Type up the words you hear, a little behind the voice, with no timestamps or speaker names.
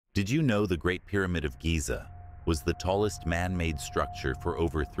Did you know the Great Pyramid of Giza was the tallest man-made structure for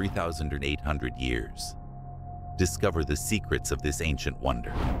over 3,800 years? Discover the secrets of this ancient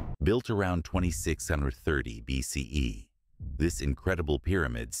wonder. Built around 2630 BCE, this incredible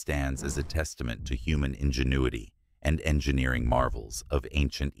pyramid stands as a testament to human ingenuity and engineering marvels of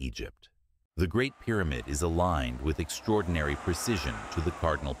ancient Egypt. The Great Pyramid is aligned with extraordinary precision to the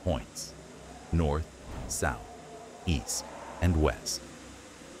cardinal points: north, south, east, and west.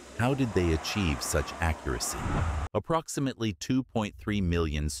 How did they achieve such accuracy? Approximately 2.3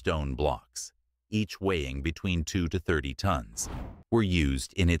 million stone blocks, each weighing between 2 to 30 tons, were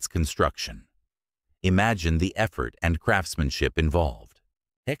used in its construction. Imagine the effort and craftsmanship involved.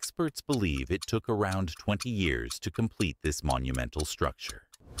 Experts believe it took around 20 years to complete this monumental structure.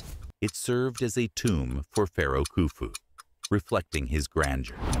 It served as a tomb for Pharaoh Khufu, reflecting his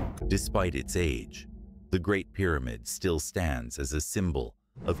grandeur. Despite its age, the Great Pyramid still stands as a symbol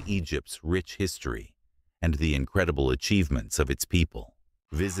of Egypt's rich history and the incredible achievements of its people.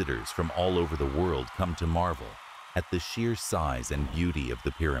 Visitors from all over the world come to marvel at the sheer size and beauty of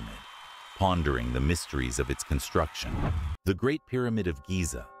the pyramid, pondering the mysteries of its construction. The Great Pyramid of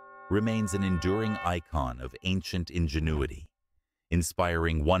Giza remains an enduring icon of ancient ingenuity,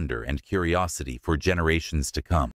 inspiring wonder and curiosity for generations to come.